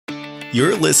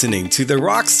You're listening to the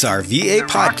Rockstar VA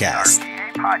Podcast,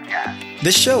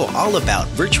 the show all about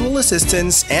virtual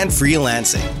assistants and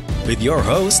freelancing, with your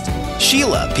host,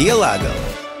 Sheila Pialago.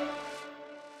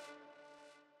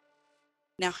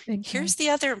 Now, here's the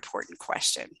other important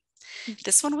question.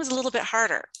 This one was a little bit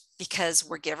harder because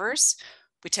we're givers.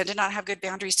 We tend to not have good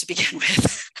boundaries to begin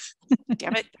with.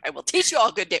 Damn it, I will teach you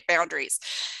all good boundaries.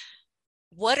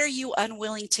 What are you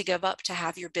unwilling to give up to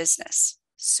have your business?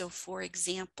 So, for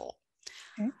example,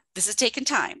 this is taking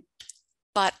time,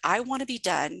 but I want to be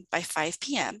done by 5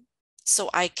 p.m. so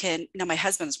I can, my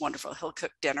husband's wonderful. He'll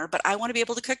cook dinner, but I want to be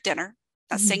able to cook dinner.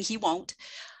 Not saying he won't.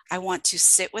 I want to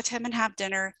sit with him and have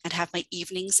dinner and have my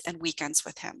evenings and weekends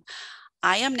with him.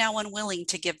 I am now unwilling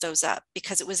to give those up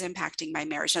because it was impacting my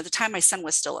marriage. Now, at the time, my son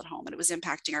was still at home and it was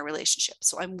impacting our relationship.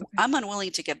 So I'm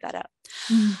unwilling to give that up.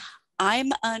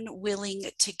 I'm unwilling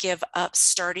to give up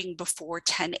starting before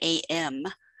 10 a.m.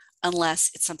 unless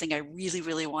it's something I really,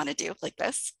 really want to do, like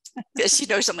this. Because she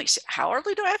knows I'm like, how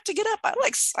early do I have to get up? I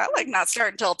like not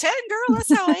starting until 10, girl.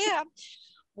 That's how I am.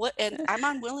 And I'm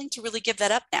unwilling to really give that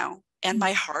up now. And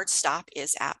my hard stop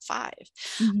is at 5.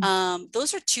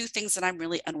 Those are two things that I'm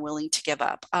really unwilling to give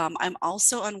up. I'm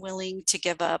also unwilling to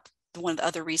give up. One of the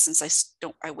other reasons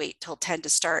I wait till 10 to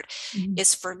start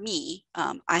is for me.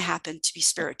 I happen to be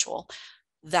spiritual.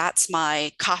 That's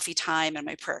my coffee time and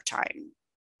my prayer time,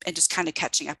 and just kind of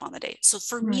catching up on the day. So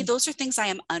for me, those are things I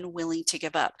am unwilling to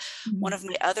give up. One of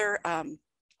my other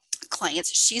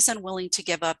clients, she's unwilling to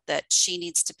give up that she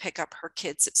needs to pick up her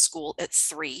kids at school at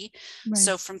 3.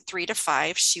 So from 3 to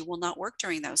 5, she will not work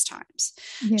during those times.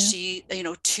 She,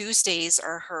 Tuesdays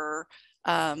are her,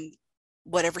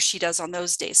 whatever she does on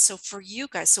those days. So for you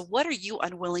guys, so what are you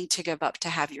unwilling to give up to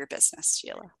have your business,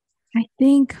 Sheila? I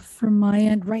think from my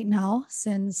end right now,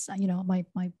 since, my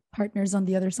partner's on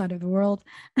the other side of the world,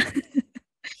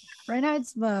 right now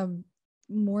it's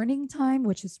morning time,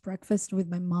 which is breakfast with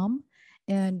my mom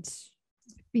and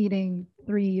feeding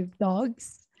 3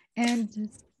 dogs, and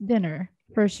dinner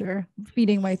for sure.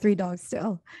 Feeding my 3 dogs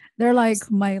still. They're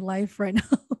like my life right now.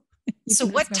 So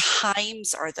what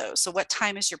times are those? So what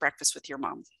time is your breakfast with your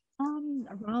mom?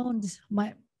 Around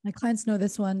my clients know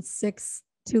this one, 6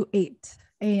 to 8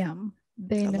 a.m.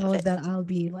 They know that I'll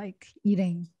be like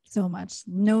eating so much.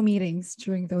 No meetings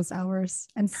during those hours,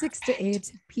 and 6 to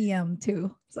 8 p.m.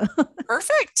 too. So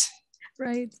perfect.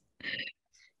 Right.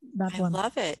 I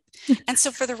love it. And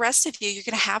so for the rest of you, you're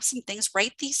going to have some things,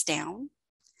 write these down.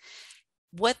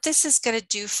 What this is going to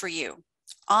do for you.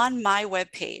 On my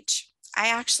webpage, I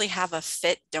actually have a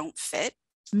fit, don't fit.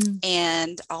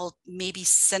 And I'll maybe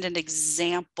send an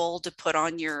example to put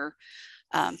on your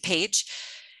page.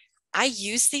 I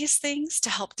use these things to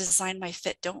help design my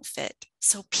fit, don't fit.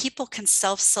 So people can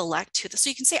self-select so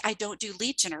you can say, I don't do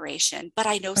lead generation, but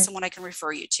I know someone I can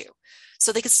refer you to.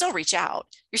 So they can still reach out.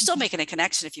 You're still making a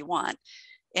connection if you want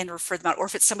and refer them out. Or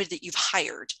if it's somebody that you've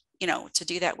hired, to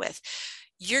do that with,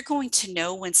 you're going to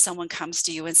know when someone comes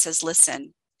to you and says,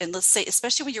 listen, and let's say,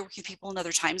 especially when you're working with people in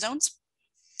other time zones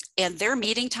and their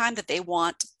meeting time that they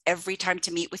want every time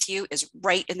to meet with you is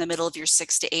right in the middle of your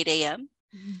 6 to 8 a.m.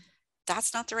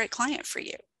 That's not the right client for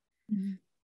you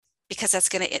because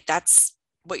that's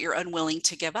what you're unwilling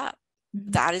to give up.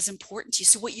 That is important to you.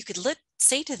 So what you could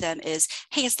say to them is,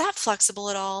 hey, is that flexible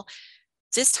at all?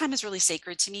 This time is really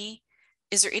sacred to me.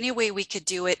 Is there any way we could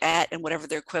do it at, and whatever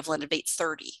the equivalent of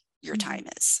 8:30 your time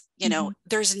is?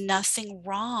 There's nothing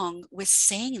wrong with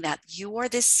saying that. You are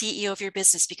the CEO of your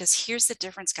business, because here's the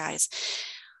difference, guys.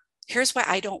 Here's why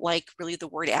I don't like really the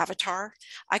word avatar.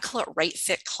 I call it right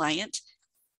fit client.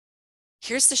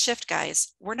 Here's the shift,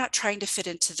 guys. We're not trying to fit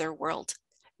into their world.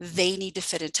 They need to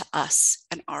fit into us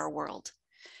and our world.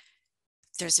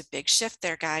 There's a big shift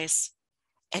there, guys.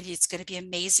 And it's going to be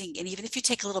amazing. And even if you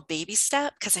take a little baby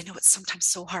step, because I know it's sometimes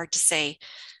so hard to say,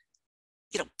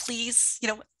 please,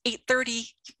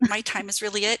 8:30, my time is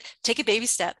really it. Take a baby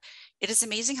step. It is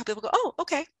amazing how people go, oh,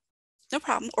 okay, no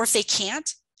problem. Or if they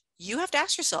can't, you have to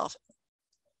ask yourself,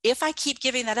 if I keep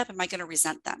giving that up, am I going to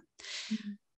resent them?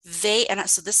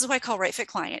 So this is what I call right fit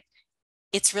client.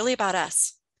 It's really about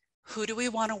us. Who do we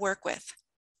want to work with?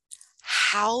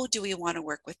 How do we want to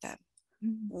work with them?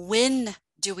 When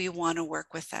do we want to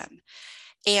work with them?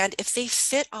 And if they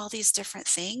fit all these different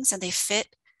things and they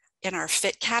fit in our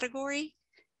fit category,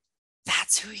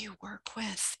 that's who you work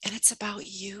with. And it's about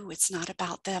you. It's not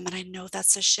about them. And I know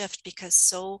that's a shift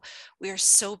because we are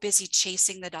so busy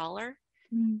chasing the dollar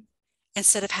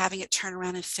instead of having it turn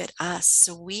around and fit us.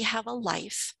 So we have a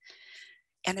life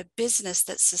and a business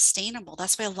that's sustainable.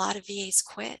 That's why a lot of VAs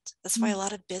quit. That's why a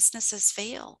lot of businesses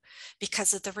fail,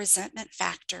 because of the resentment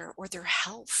factor or their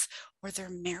health or their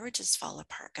marriages fall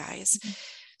apart, guys. Mhm.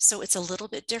 So it's a little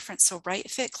bit different. So right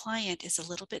fit client is a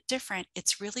little bit different.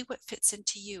 It's really what fits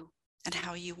into you and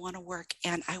how you want to work.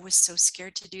 And I was so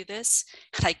scared to do this.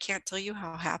 And I can't tell you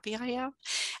how happy I am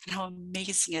and how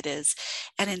amazing it is.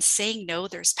 And in saying no,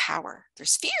 there's power.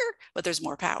 There's fear, but there's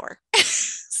more power.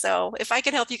 So if I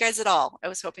could help you guys at all, I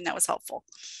was hoping that was helpful.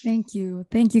 Thank you.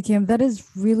 Thank you, Kim. That is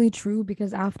really true,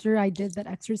 because after I did that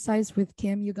exercise with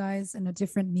Kim, you guys, in a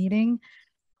different meeting,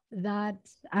 that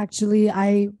actually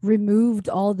I removed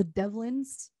all the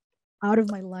Devlins out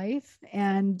of my life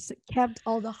and kept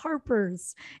all the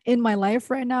Harpers in my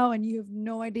life right now. And you have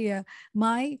no idea.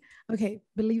 Okay,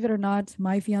 believe it or not,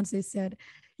 my fiance said,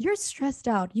 "You're stressed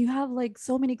out. You have like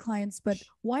so many clients, but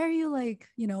why are you like,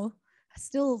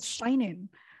 still shining?"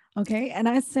 Okay. And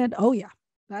I said, "Oh, yeah,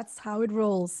 that's how it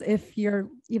rolls if you're,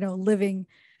 living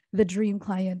the dream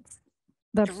client." It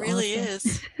That's really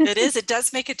awesome. is. It is. It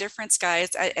does make a difference, guys.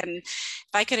 And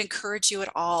if I could encourage you at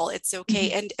all, it's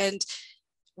okay. Mhm. And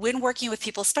when working with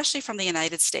people, especially from the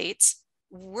United States,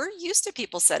 we're used to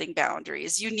people setting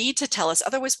boundaries. You need to tell us,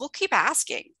 otherwise we'll keep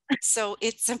asking. So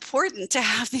it's important to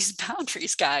have these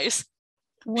boundaries, guys.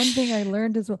 One thing I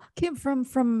learned as well, Kim,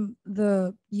 from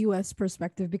the U.S.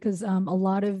 perspective, because a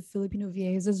lot of Filipino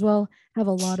VAs as well have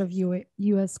a lot of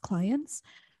U.S. clients.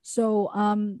 So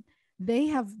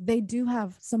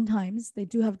sometimes they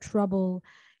do have trouble,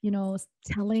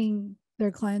 telling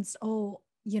their clients, "Oh,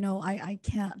 I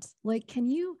can't." Like, can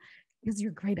you? Because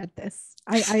you're great at this.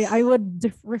 I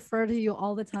would refer to you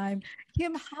all the time,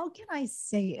 Kim. How can I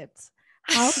say it?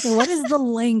 What is the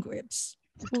language?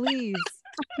 Please.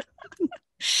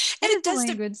 And What is the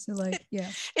language to like,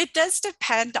 yeah. it does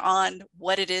depend on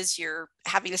what it is you're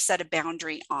having to set a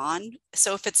boundary on.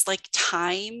 So if it's like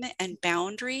time and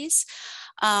boundaries,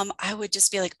 I would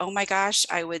just be like, "Oh my gosh,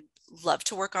 I would love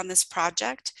to work on this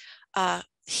project.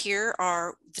 Here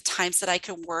are the times that I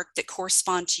can work that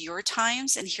correspond to your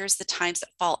times, and here's the times that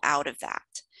fall out of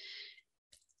that."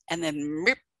 And then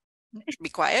be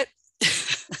quiet.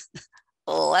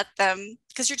 Let them,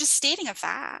 because you're just stating a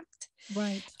fact.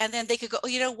 Right. And then they could go, "Oh,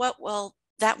 you know what? Well,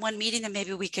 that one meeting, then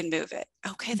maybe we can move it."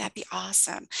 Okay, Mhm. that'd be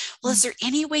awesome. Well, is there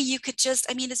any way you could just,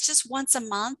 it's just once a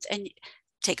month, and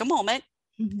take a moment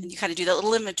Mhm. and you kind of do that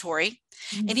little inventory.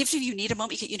 Mhm. And if you need a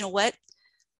moment, you know what?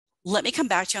 Let me come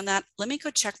back to you on that. Let me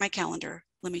go check my calendar.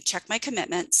 Let me check my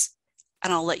commitments,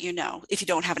 and I'll let you know if you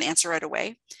don't have an answer right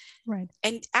away. Right.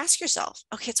 And ask yourself,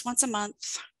 okay, it's once a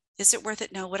month. Is it worth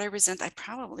it? No. Would I resent? I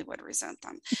probably would resent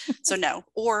them. So no.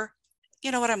 Or, you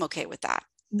know what? I'm okay with that.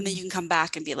 And then you can come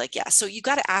back and be like, yeah. So you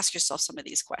got to ask yourself some of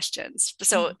these questions.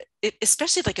 So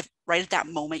especially like if right at that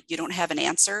moment you don't have an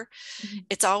answer, Mhm.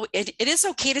 it is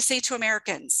okay to say to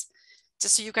Americans,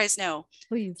 just so you guys know,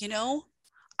 Please.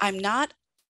 I'm not,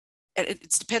 it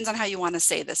depends on how you want to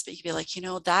say this, but you can be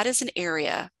like, that is an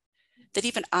area that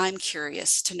even I'm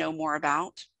curious to know more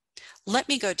about. Let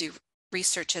me go do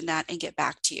research in that and get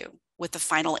back to you with the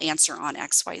final answer on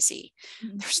XYZ.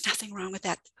 Mhm. There's nothing wrong with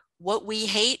that. What we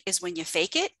hate is when you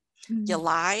fake it, you Mhm.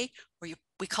 lie, or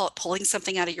we call it pulling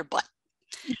something out of your butt,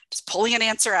 just pulling an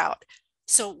answer out.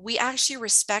 So we actually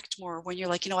respect more when you're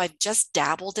like, I've just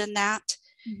dabbled in that.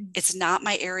 Mhm. It's not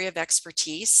my area of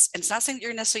expertise. And it's not saying that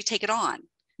you're necessarily take it on,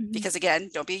 Mhm. because again,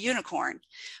 don't be a unicorn,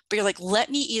 but you're like, let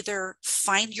me either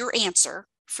find your answer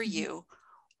for Mhm. you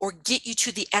or get you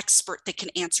to the expert that can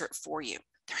answer it for you.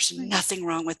 There's Right. nothing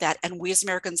wrong with that. And we as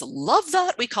Americans love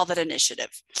that. We call that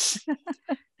initiative.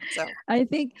 So I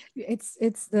think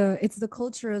it's the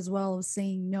culture as well of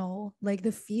saying no, like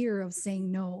the fear of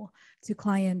saying no to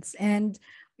clients. And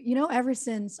ever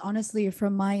since, honestly,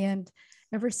 from my end,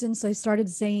 ever since I started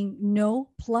saying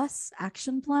no plus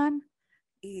action plan,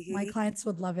 my clients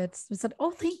would love it. They said,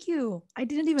 "Oh, thank you. I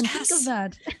didn't even think of yes,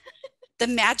 that." the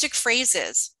magic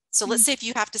phrases. So let's say if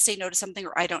you have to say no to something,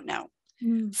 or I don't know,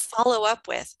 Mm. follow up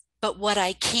with, "But what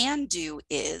I can do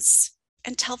is,"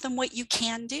 and tell them what you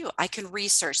can do. I can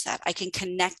research that. I can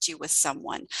connect you with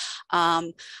someone.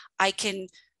 I can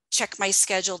check my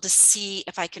schedule to see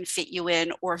if I can fit you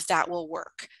in or if that will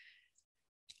work.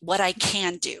 What I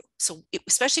can do. So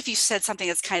especially if you said something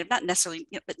that's kind of not necessarily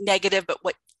negative, but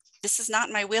what this is not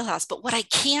in my wheelhouse, but what I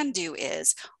can do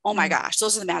is, oh my Right. gosh,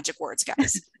 those are the magic words,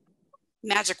 guys.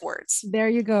 Magic words. There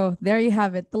you go. There you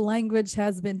have it. The language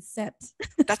has been set.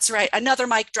 That's right. Another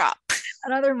mic drop.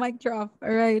 Another mic drop.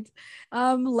 All right.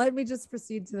 Let me just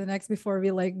proceed to the next before we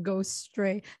go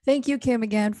stray. Thank you, Kim,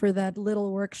 again for that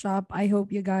little workshop. I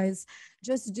hope you guys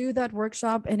just do that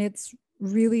workshop, and it's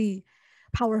really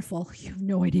powerful. You have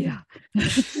no idea.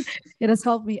 It has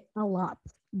helped me a lot.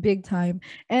 big time.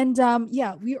 And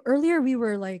yeah, we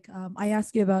were like, I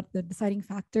asked you about the deciding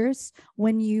factors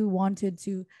when you wanted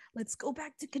to, let's go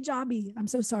back to Kajabi. I'm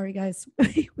so sorry, guys.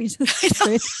 We just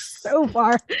strayed so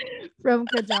far from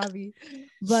Kajabi.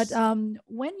 But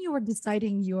when you were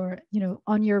deciding your,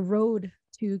 on your road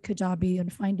to Kajabi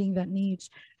and finding that niche,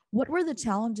 what were the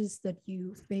challenges that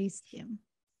you faced, Kim?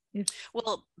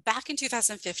 Well, back in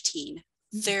 2015,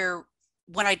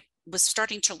 when I was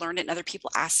starting to learn it and other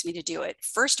people asked me to do it,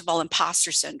 first of all,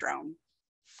 imposter syndrome.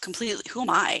 Completely, who am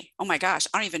I? Oh my gosh,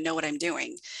 I don't even know what I'm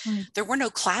doing. Right. There were no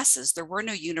classes, there were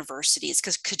no universities,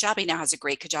 because Kajabi now has a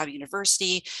great Kajabi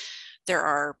University. There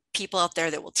are people out there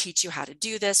that will teach you how to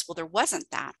do this. Well, there wasn't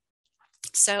that.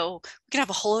 So we can have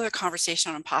a whole other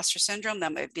conversation on imposter syndrome.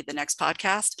 That might be the next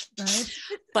podcast. Right.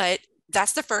 But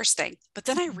that's the first thing. But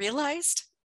then I realized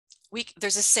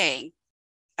there's a saying,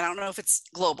 and I don't know if it's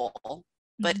global,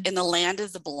 but in the land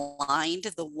of the blind,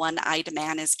 the one-eyed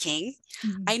man is king.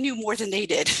 I knew more than they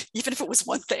did, even if it was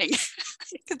one thing.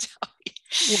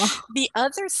 Wow. The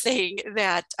other thing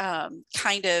that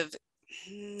kind of,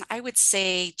 I would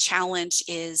say, challenge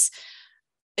is,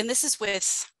 and this is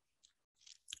with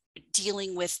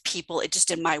dealing with people, it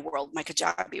just in my world, my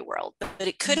Kajabi world, but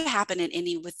it could happen in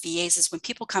any with VAs, is when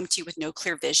people come to you with no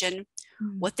clear vision,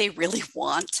 what they really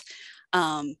want.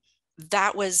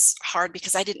 That was hard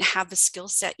because I didn't have the skill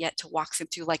set yet to walk them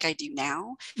through like I do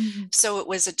now. So it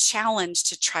was a challenge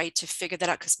to try to figure that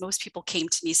out, because most people came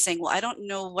to me saying, well, I don't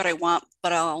know what I want,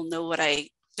 but I'll know what I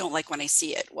don't like when I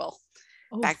see it. Well,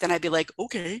 back then I'd be like,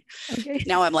 okay.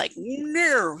 Now I'm like,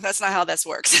 no, that's not how this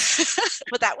works.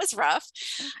 But that was rough.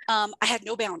 I had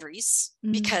no boundaries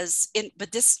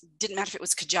but this didn't matter if it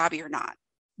was Kajabi or not.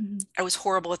 I was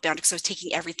horrible with boundaries. So I was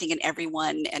taking everything and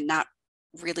everyone and not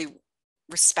really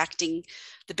respecting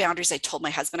the boundaries I told my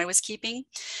husband I was keeping.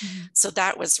 So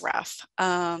that was rough.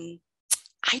 I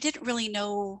didn't really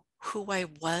know who I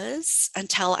was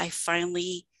until I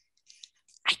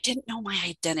didn't know my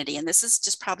identity. And this is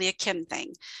just probably a Kim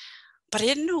thing, but I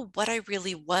didn't know what I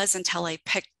really was until I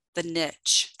picked the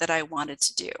niche that I wanted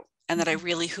to do, and that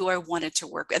who I wanted to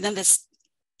work with. And then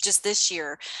this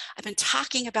year, I've been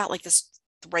talking about like this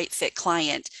right fit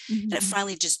client, and it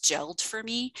finally just gelled for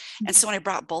me. And so when I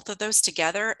brought both of those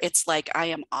together, it's like I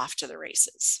am off to the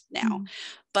races now.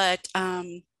 But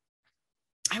I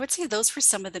would say those were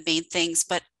some of the main things.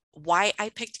 But why I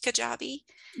picked Kajabi?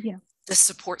 Yeah. The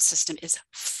support system is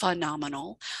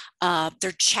phenomenal.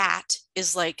 Their chat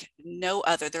is like no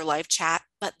other, their live chat,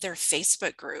 but their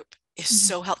Facebook group is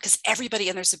so helpful, because everybody,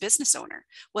 and there's a business owner,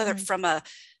 whether from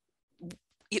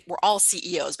we're all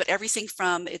CEOs, but everything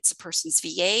from it's a person's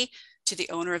VA to the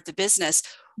owner of the business,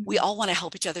 we all want to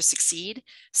help each other succeed.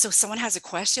 So if someone has a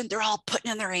question, they're all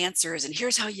putting in their answers, and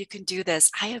here's how you can do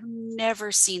this. I have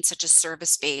never seen such a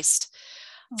service-based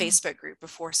Facebook group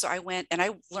before. So I went and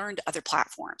I learned other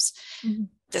platforms.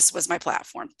 This was my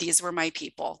platform. These were my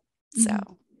people.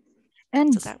 So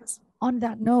that was. On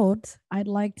that note, I'd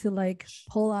like to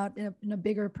pull out in a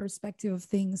bigger perspective of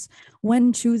things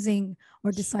when choosing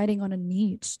or deciding on a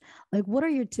niche. Like, what are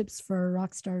your tips for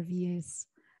rockstar VAs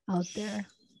out there?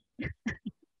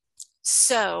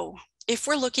 So if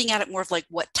we're looking at it more of like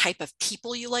what type of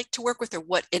people you like to work with or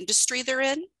what industry they're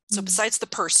in. So besides the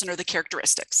person or the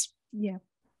characteristics. Yeah.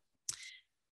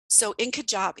 So in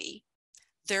Kajabi,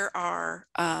 there are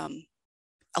a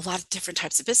lot of different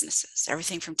types of businesses,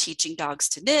 everything from teaching dogs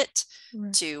to knit,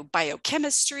 to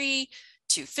biochemistry,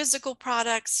 to physical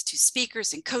products, to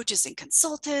speakers and coaches and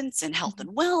consultants and health and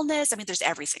wellness. I mean, there's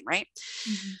everything, right?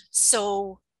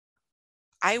 So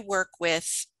I work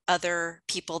with other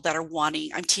people that are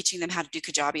I'm teaching them how to do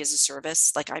Kajabi as a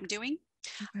service like I'm doing.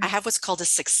 I have what's called a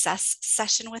success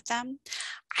session with them.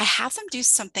 I have them do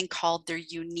something called their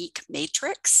unique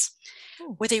matrix,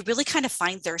 where they really kind of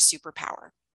find their superpower.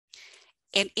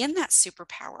 And in that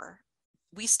superpower,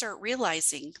 we start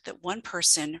realizing that one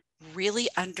person really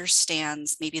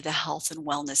understands maybe the health and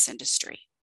wellness industry.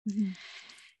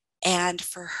 And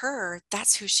for her,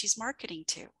 that's who she's marketing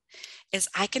to, is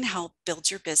I can help build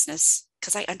your business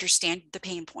because I understand the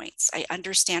pain points. I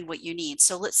understand what you need.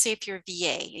 So let's say if you're a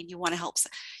VA and you want to help,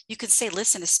 you can say,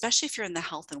 listen, especially if you're in the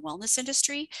health and wellness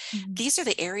industry, these are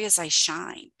the areas I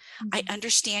shine. I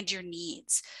understand your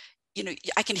needs.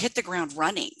 I can hit the ground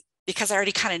running because I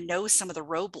already kind of know some of the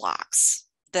roadblocks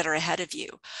that are ahead of you.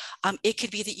 It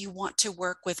could be that you want to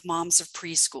work with moms of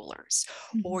preschoolers,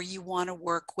 or you want to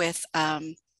work with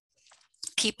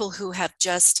people who have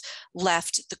just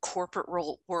left the corporate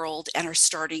world and are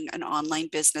starting an online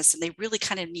business, and they really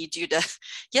kind of need you to,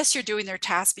 yes, you're doing their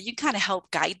tasks, but you kind of help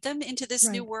guide them into this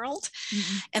new world.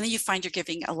 And then you find you're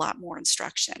giving a lot more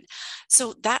instruction.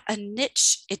 So that a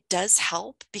niche, it does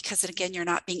help, because again, you're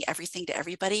not being everything to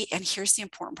everybody. And here's the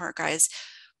important part, guys,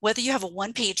 whether you have a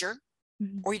one pager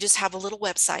or you just have a little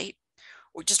website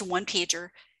or just a one pager,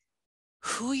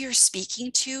 who you're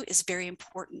speaking to is very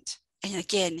important. And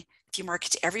again, if you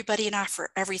market to everybody and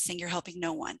offer everything, you're helping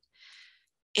no one.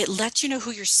 It lets you know who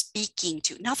you're speaking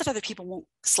to. Not that other people won't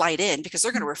slide in, because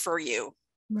they're going to refer you.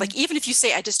 Like, even if you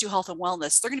say, I just do health and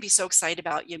wellness, they're going to be so excited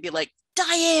about you and be like,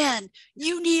 Diane,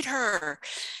 you need her.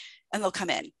 And they'll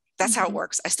come in. That's how it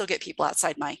works. I still get people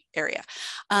outside my area.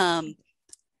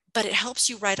 But it helps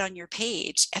you write on your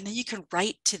page, and then you can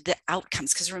write to the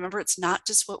outcomes. Because remember, it's not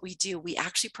just what we do. We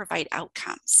actually provide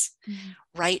outcomes.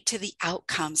 Write to the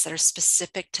outcomes that are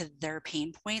specific to their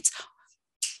pain points.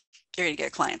 You're going to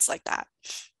get clients like that.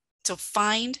 So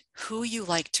find who you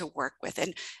like to work with.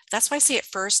 And that's why I say at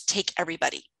first, take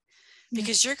everybody.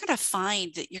 Because you're going to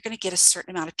find that you're going to get a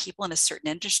certain amount of people in a certain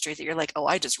industry that you're like, oh,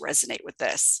 I just resonate with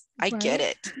this. I get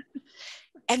it.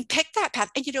 And pick that path.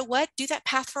 And you know what? Do that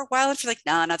path for a while. If you're like,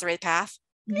 no, not the right path,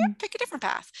 pick a different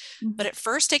path. But at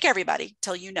first, take everybody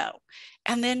till you know,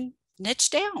 and then niche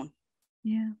down.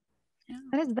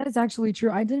 That is actually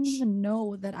true. I didn't even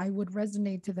know that I would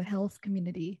resonate to the health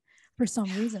community for some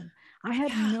reason. I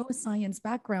had no science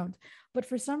background, but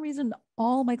for some reason,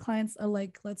 all my clients are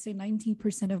like, let's say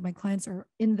 90% of my clients are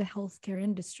in the healthcare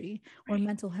industry or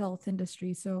mental health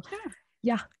industry. So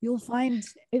you'll find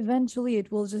eventually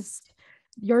it will just,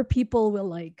 your people will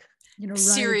like,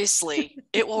 seriously,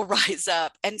 it will rise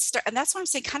up and start. And that's why I'm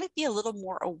saying, kind of be a little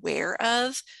more aware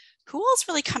of who else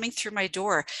really coming through my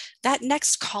door. That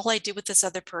next call I did with this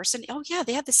other person, oh yeah,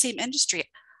 they had the same industry.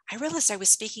 I realized I was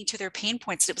speaking to their pain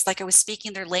points. It was like I was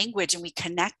speaking their language and we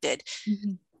connected.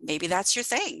 Maybe that's your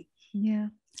thing.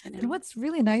 And what's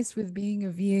really nice with being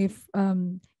a VA,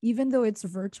 even though it's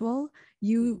virtual,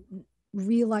 you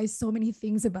realize so many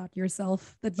things about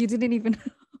yourself that you didn't even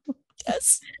know.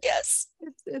 Yes.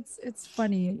 It's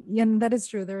funny. And that is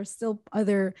true. There are still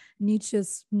other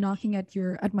niches knocking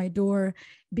at my door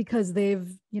because they've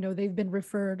been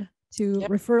referred to.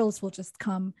 Referrals will just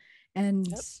come, and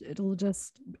it'll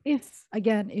just,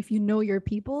 if you know your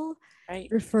people,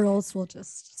 referrals will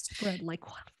just spread like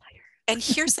wildfire. And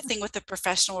here's the thing with the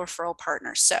professional referral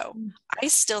partner. So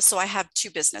I have two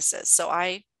businesses. So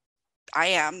I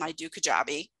do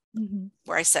Kajabi,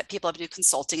 where I set people up to do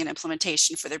consulting and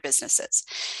implementation for their businesses.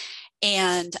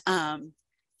 And I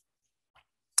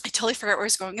totally forgot where I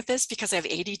was going with this because I have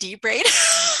ADD brain.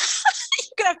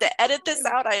 You're gonna have to edit this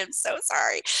out. I am so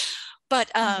sorry.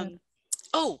 But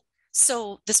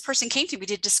so this person came to me, we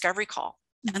did a discovery call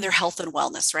and their health and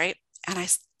wellness, right? And I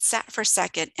sat for a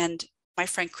second, and my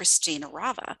friend Christina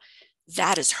Rava,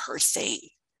 that is her thing.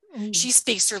 She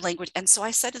speaks her language. And so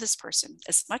I said to this person,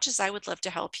 as much as I would love to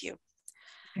help you,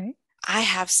 I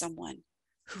have someone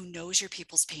who knows your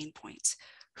people's pain points,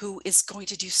 who is going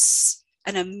to do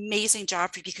an amazing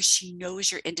job for you because she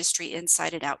knows your industry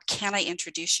inside and out. Can I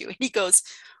introduce you? And he goes,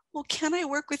 well, can I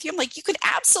work with you? I'm like, you can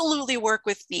absolutely work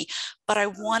with me, but I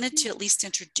wanted to at least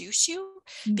introduce you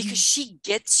because she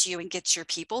gets you and gets your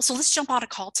people. So let's jump on a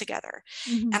call together.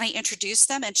 And I introduced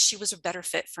them, and she was a better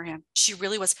fit for him. She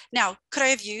really was. Now, could I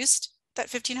have used that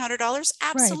 $1,500?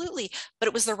 Absolutely. But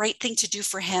it was the right thing to do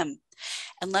for him.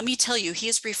 And let me tell you, he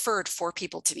has referred 4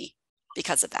 people to me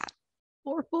because of that.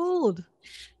 4-fold.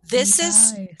 This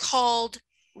is called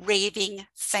raving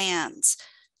fans.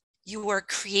 You are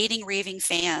creating raving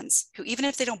fans who, even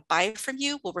if they don't buy from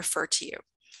you, will refer to you.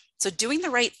 So doing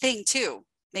the right thing too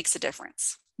makes a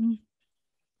difference.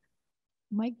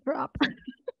 Mic drop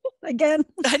again.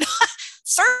 I know.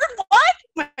 Sir, what?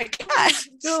 My God. What's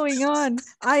going on?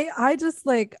 I just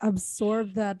like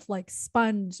absorbed that like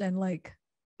sponge and like,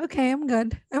 okay, I'm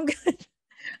good.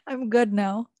 I'm good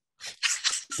now.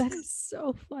 That is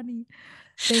so funny.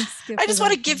 Thanks, Skip. I just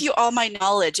want to give you all my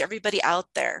knowledge, everybody out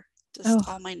there. Just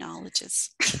all my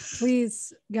knowledges.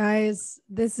 Please, guys,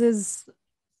 this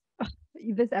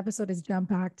episode is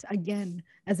jam-packed again,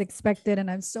 as expected,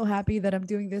 and I'm so happy that I'm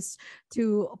doing this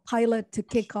to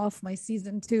kick off my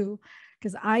season 2,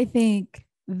 because I think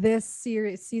this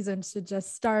season should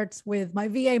just start with my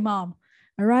VA mom.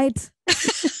 All right.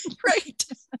 Right.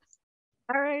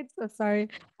 All right. So sorry.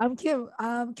 Kim,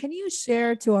 can you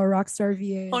share to our Rockstar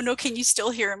VAs? Oh no, can you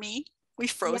still hear me? We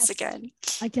froze again.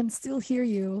 I can still hear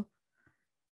you.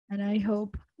 And I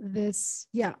hope this,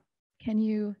 can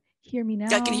you hear me now?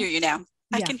 I can hear you now.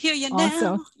 I can hear you now.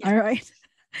 Awesome. Yeah. All right.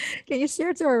 Can you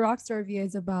share to our rockstar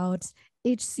VAs about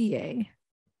HCA?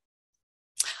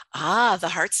 The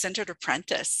Heart-Centered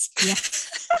Apprentice. Yeah.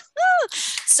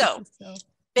 So,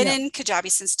 been yeah. in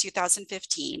Kajabi since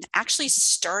 2015. Actually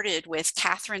started with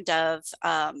Catherine Dove,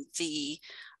 the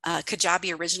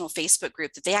Kajabi original Facebook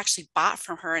group that they actually bought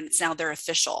from her, and it's now their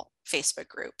official Facebook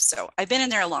group. So I've been in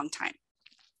there a long time.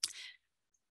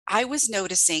 I was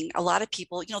noticing a lot of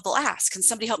people, they'll ask, can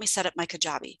somebody help me set up my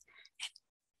Kajabi?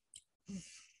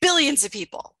 Billions of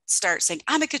people start saying,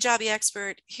 I'm a Kajabi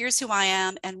expert. Here's who I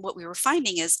am. And what we were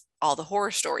finding is all the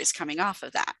horror stories coming off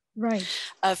of that. Right.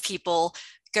 Of people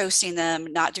ghosting them,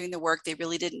 not doing the work. They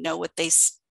really didn't know what they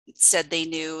said they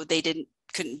knew. They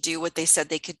couldn't do what they said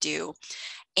they could do.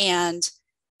 And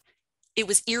it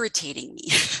was irritating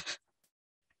me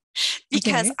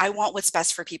because I want what's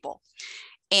best for people.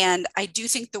 And I do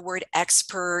think the word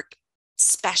expert,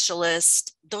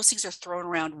 specialist, those things are thrown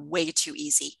around way too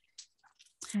easy.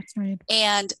 That's right.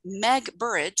 And Meg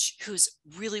Burridge, who's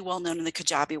really well known in the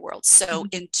Kajabi world. So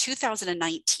in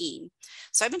 2019,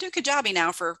 so I've been doing Kajabi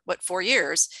now for 4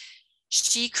 years.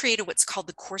 She created what's called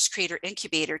the Course Creator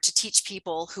Incubator to teach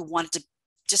people who wanted to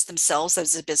just themselves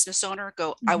as a business owner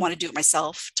go, I want to do it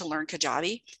myself to learn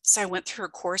Kajabi. So I went through her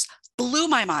course, blew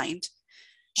my mind.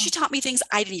 She taught me things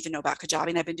I didn't even know about Kajabi,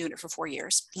 and I've been doing it for 4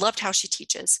 years. Loved how she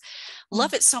teaches.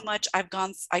 Love it so much. I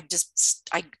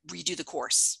redo the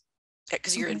course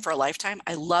because you're in for a lifetime.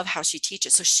 I love how she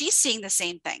teaches. So she's seeing the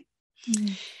same thing.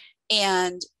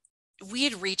 And we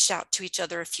had reached out to each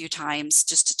other a few times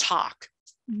just to talk.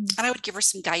 And I would give her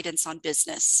some guidance on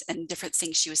business and different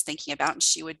things she was thinking about, and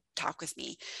she would talk with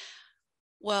me.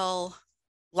 Well,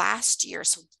 last year,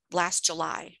 so this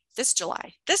July,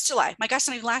 my gosh,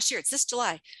 not even last year, it's this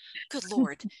July. Good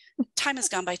Lord, time has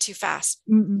gone by too fast.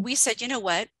 We said, you know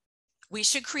what? We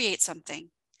should create something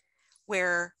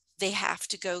where they have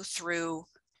to go through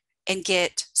and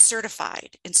get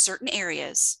certified in certain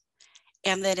areas.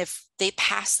 And then if they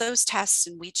pass those tests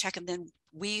and we check them, then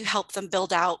we help them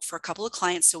build out for a couple of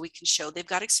clients so we can show they've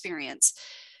got experience,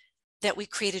 that we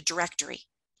create a directory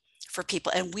for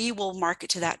people, and we will market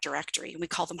to that directory. And we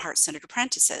call them Heart-Centered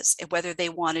Apprentices, whether they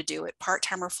want to do it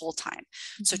part-time or full-time.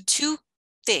 So 2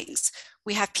 things.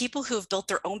 We have people who have built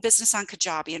their own business on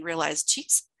Kajabi and realized,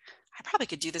 geez, I probably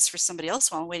could do this for somebody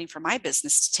else while I'm waiting for my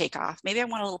business to take off. Maybe I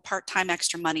want a little part-time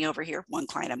extra money over here, 1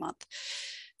 client a month.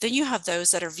 Then you have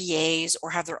those that are VAs or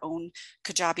have their own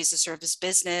Kajabi as a service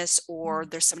business, or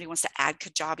there's somebody who wants to add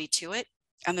Kajabi to it.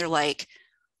 And they're like,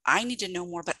 I need to know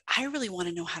more, but I really want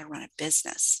to know how to run a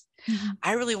business.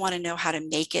 I really want to know how to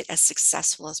make it as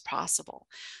successful as possible.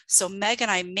 So Meg and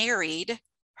I married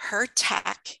her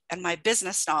tech and my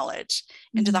business knowledge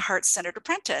into the Heart-Centered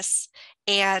Apprentice.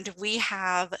 And we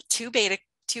have two beta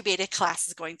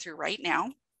classes going through right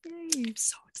now. I'm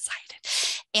so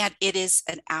excited. And it is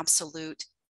an absolute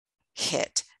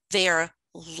hit. They are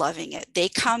loving it. They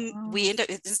come, we end up,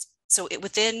 so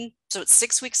it's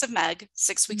 6 weeks of Meg,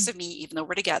 6 weeks of me, even though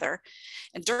we're together.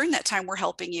 And during that time, we're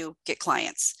helping you get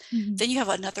clients. Then you have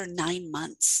another 9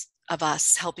 months of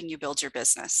us helping you build your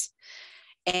business.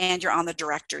 And you're on the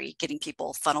directory getting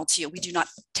people funneled to you. We do not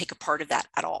take a part of that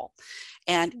at all.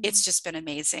 And it's just been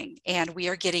amazing. And we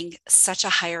are getting such a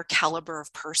higher caliber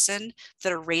of person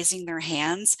that are raising their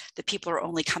hands that people are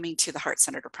only coming to the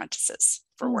Heart-Centered Apprentices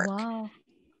for work. Wow.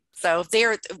 So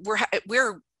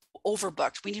we're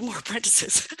overbooked. We need more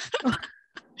apprentices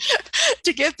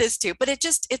to give this to. But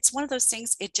it's one of those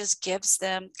things, it just gives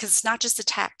them, because it's not just the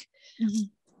tech.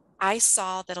 I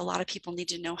saw that a lot of people need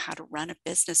to know how to run a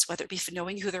business, whether it be for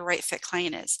knowing who their right fit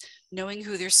client is, knowing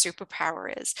who their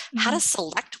superpower is, how to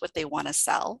select what they want to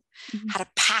sell, how to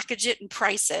package it and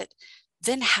price it.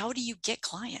 Then how do you get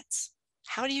clients?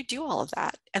 How do you do all of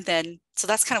that? And then, so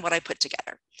that's kind of what I put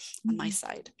together on my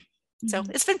side. So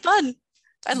it's been fun.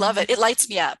 I love it. It lights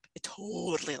me up. It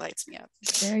totally lights me up.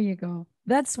 There you go.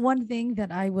 That's one thing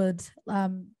that I would,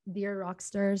 dear rock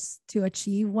stars, to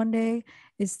achieve one day,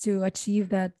 is to achieve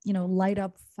that, light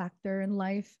up factor in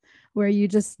life where you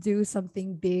just do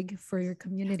something big for your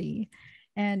community.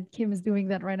 And Kim is doing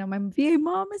that right now. My VA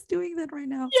mom is doing that right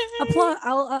now. Yay! Applaud.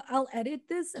 I'll edit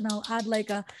this and I'll add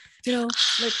like a,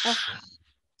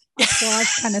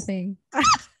 applause kind of thing. I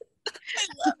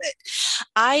love it.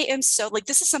 I am so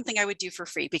this is something I would do for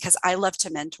free because I love to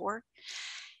mentor.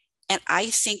 And I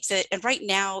think that, and right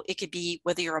now it could be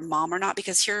whether you're a mom or not,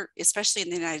 because here, especially in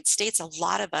the United States, a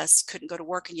lot of us couldn't go to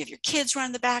work and you have your kids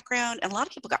running the background. And a lot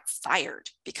of people got fired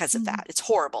because of that. It's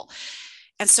horrible.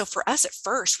 And so for us at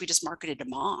first, we just marketed to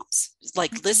moms.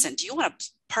 Listen, do you want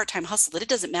a part-time hustle? That it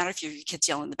doesn't matter if your kids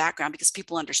yell in the background because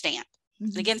people understand.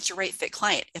 And again, it's your right fit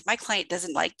client. If my client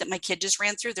doesn't like that my kid just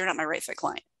ran through, they're not my right fit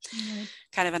client.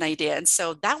 Kind of an idea. And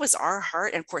so that was our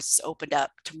heart. And of course, it's opened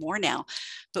up to more now.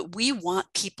 But we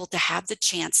want people to have the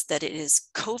chance that it is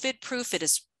COVID proof, it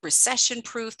is recession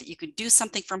proof, that you can do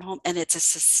something from home, and it's a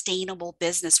sustainable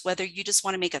business, whether you just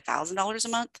want to make $1,000 a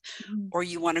month or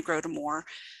you want to grow to more.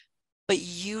 But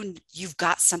you've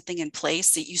got something in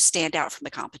place that you stand out from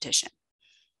the competition.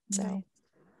 So,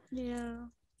 yeah.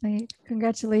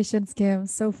 Congratulations, Kim.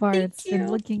 So far, it's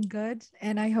been looking good,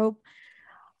 and I hope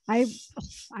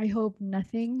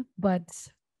nothing but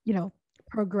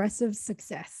progressive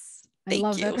success. I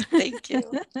love that. Thank you.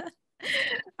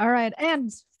 All right,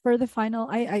 and for the final,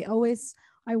 I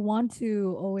want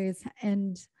to always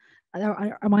end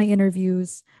my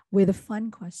interviews with a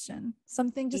fun question,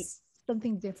 something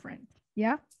different.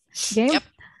 Yeah, game. Yep.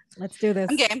 Let's do this.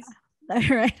 I'm game.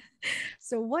 All right.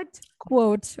 So what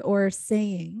quote or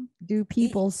saying do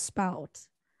people spout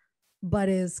but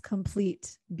is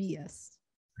complete BS?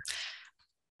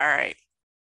 All right.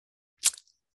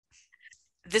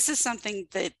 This is something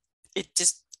that it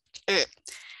just,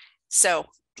 so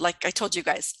like I told you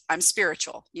guys, I'm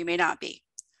spiritual. You may not be.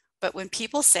 But when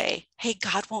people say, hey,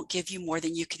 God won't give you more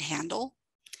than you can handle,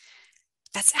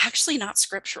 that's actually not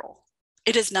scriptural.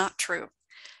 It is not true.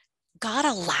 God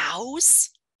allows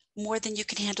more than you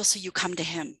can handle, so you come to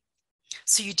him.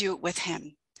 So you do it with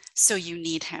him. So you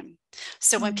need him.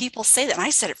 So when people say that, and I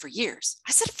said it for years.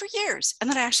 And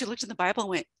then I actually looked in the Bible and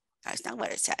went, that's not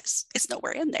what it says. It's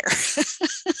nowhere in there.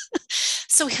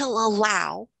 So he'll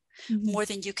allow more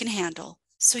than you can handle.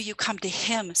 So you come to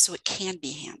him so it can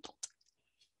be handled.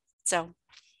 So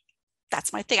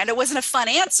that's my thing. I know it wasn't a fun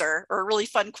answer or a really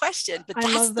fun question, but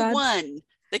that's the one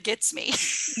that gets me.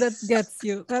 That gets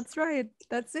you. That's right.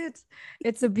 That's it.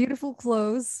 It's a beautiful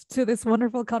close to this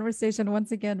wonderful conversation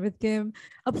once again with Kim.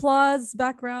 Applause,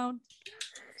 background.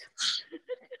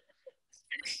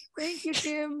 Thank you,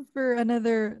 Kim, for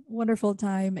another wonderful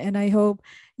time. And I hope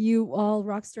you all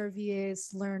Rockstar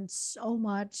VAs learned so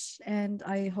much. And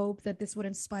I hope that this would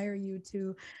inspire you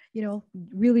to,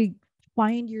 really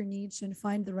find your niche and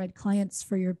find the right clients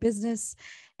for your business.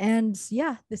 And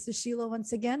yeah, this is Sheila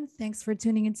once again. Thanks for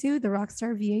tuning into the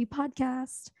Rockstar VA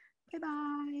podcast.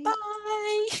 Bye-bye.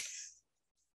 Bye.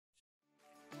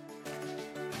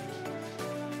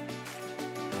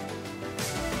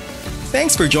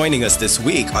 Thanks for joining us this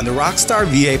week on the Rockstar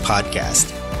VA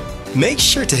podcast. Make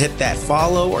sure to hit that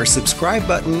follow or subscribe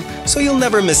button so you'll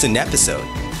never miss an episode.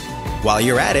 While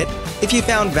you're at it, if you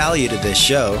found value to this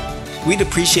show, we'd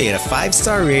appreciate a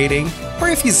 5-star rating, or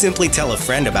if you simply tell a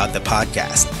friend about the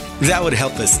podcast. That would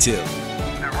help us too.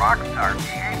 The Rockstar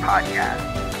VA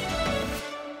Podcast.